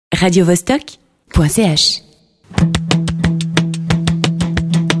radiovostok.ch.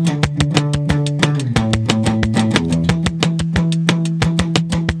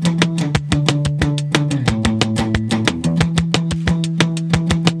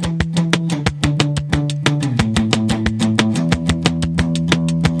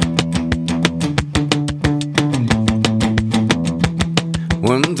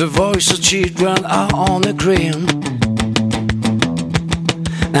 When the voice of children are on the green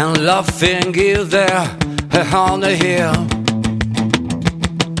and laughing is there on the hill,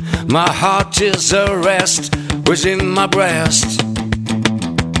 my heart is at rest within my breast.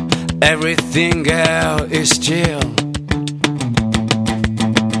 Everything else is still.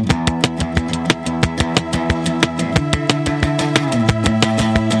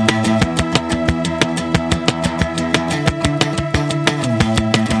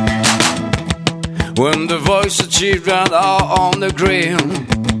 When the voice of children are on the green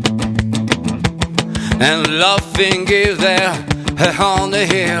and laughing is there on the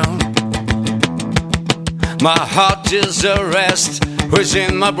hill, my heart is at rest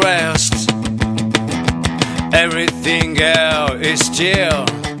within my breast. Everything else is still.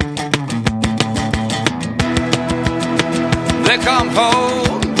 They come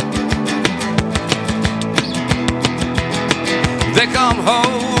home. They come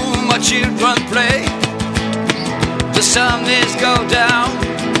home, my children play. The sun is go down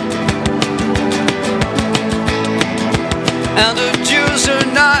and the dews are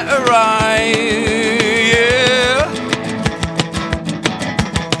not arrive. Yeah.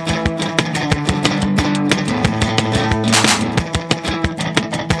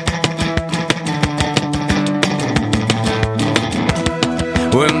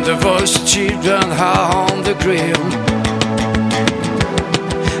 When the voice of children are on the grill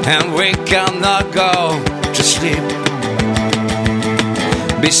and we cannot go to sleep,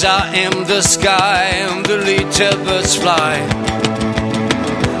 beside him the sky and the little birds fly,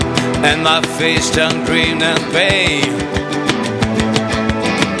 and my face turned green and pale.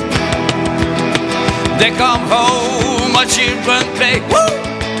 They come home, my children play. Woo!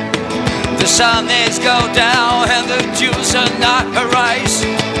 The sun is go down and the dews are not arise.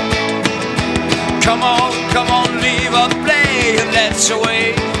 Come on, leave a play, let's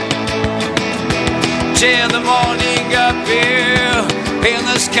away till the morning appear in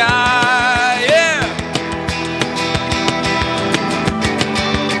the sky. Yeah.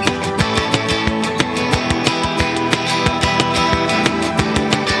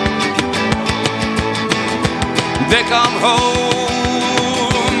 They come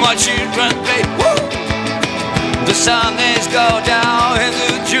home, my children play. Woo! The sun is go down and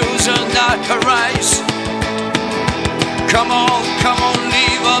the dews are not arise. Come on,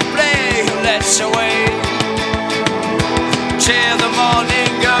 leave a play, let's away till the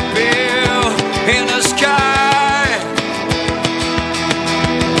morning appear in the sky.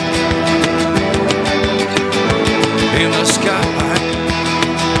 In the sky,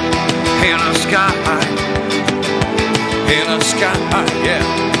 in the sky, in the sky, yeah.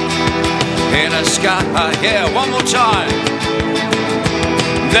 In the sky, yeah. One more time.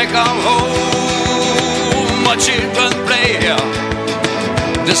 They come home, my children play here.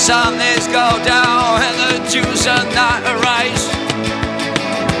 The sun is go down and the dews are not arise.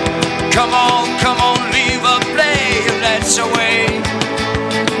 Come on, leave a play, let's away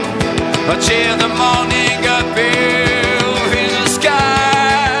until the morning appear in the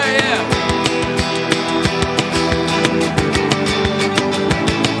sky. Yeah.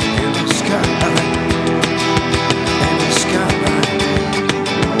 In the sky, in the sky,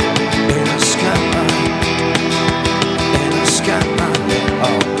 in the sky, in the sky.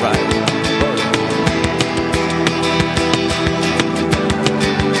 All right.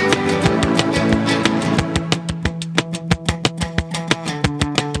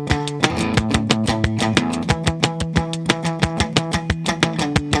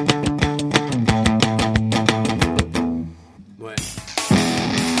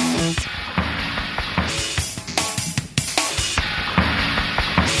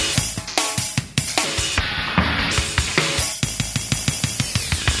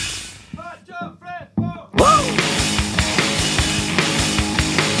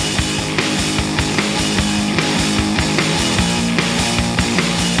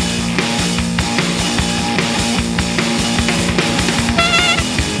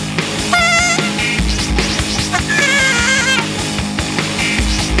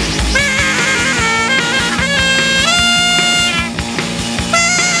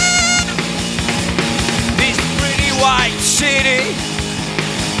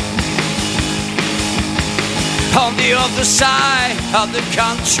 other side of the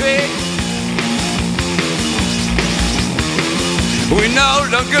country. We no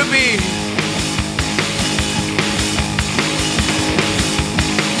longer be.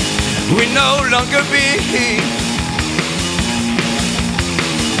 We no longer be.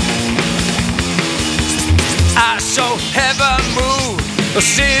 I saw heaven move, a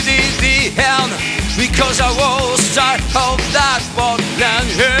city the hell, because I was tired of that Portland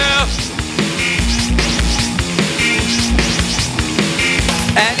here.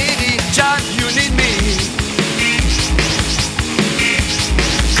 And anytime you need me,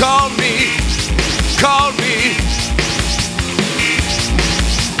 call me, call me.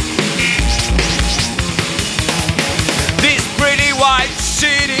 This pretty white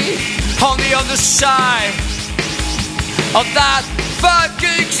city on the other side of that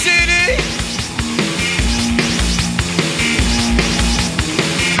fucking city.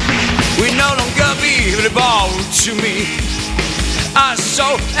 We no longer be about to me. I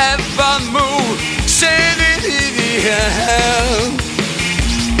saw ever move, city in the hell.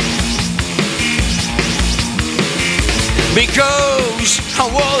 Because I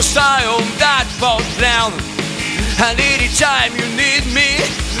was tired on that boat down. And anytime you need me,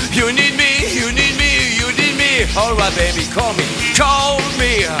 you need me, you need me, you need me. Alright baby, call me, call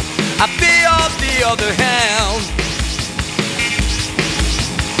me. I'll be on the other hand.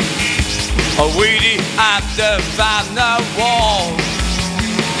 Waiting at the final wall.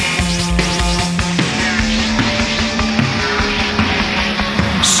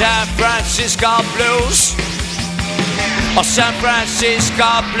 San Francisco Blues. Oh, San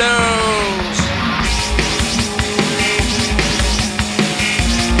Francisco Blues.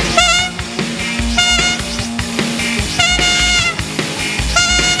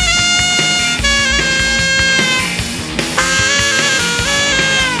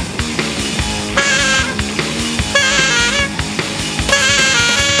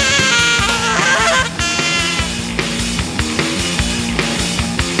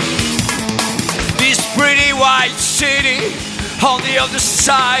 Pretty white city on the other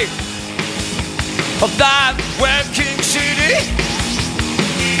side of that working city.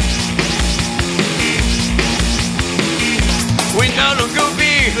 We no longer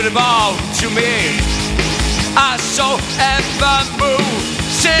be about to me. I saw ever move,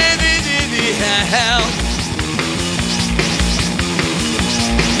 city in the hell.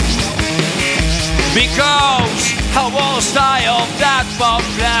 Because I was tired of that bomb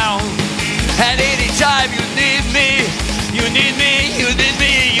down. And anytime you need me, you need me, you need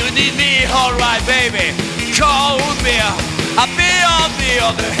me, you need me. Alright baby, call me, I'll be on the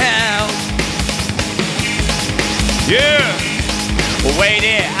other hand. Yeah,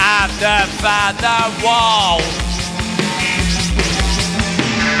 waiting at the final wall.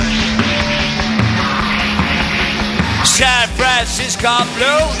 San Francisco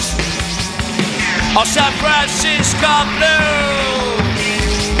Blues. Oh, San Francisco Blues.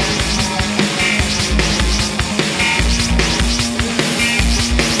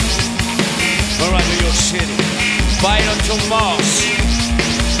 Alright, New York City, Byron Thomas.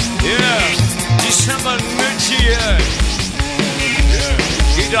 Yeah, December 98. Yeah,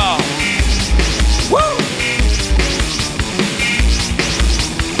 guitar. Woo!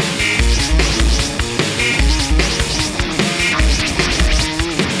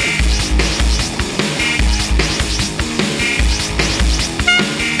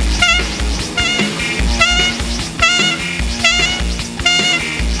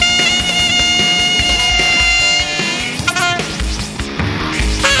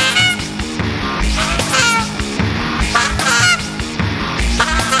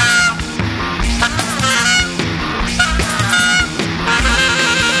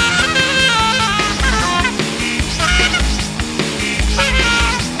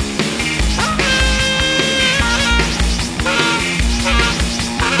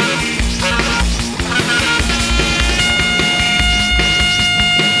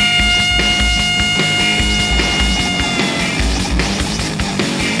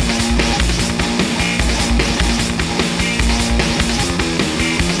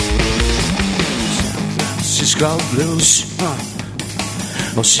 Francisco Blues.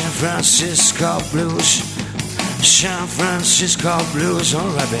 Oh, San Francisco Blues. San Francisco Blues.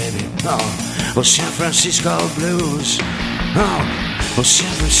 Alright, baby. Oh, San Francisco Blues. Oh,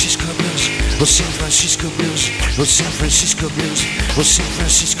 San Francisco Blues. Oh, San Francisco Blues. Oh, San Francisco Blues. Oh, San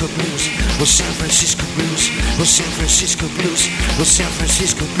Francisco Blues. Oh, San Francisco Blues. Oh, San Francisco Blues. Oh, San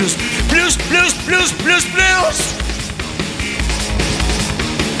Francisco Blues. Blues, blues, blues, blues, blues.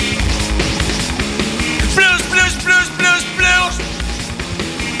 Blues, blues, blues, blues, blues.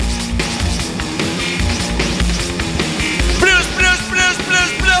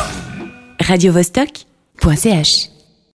 radiovostok.ch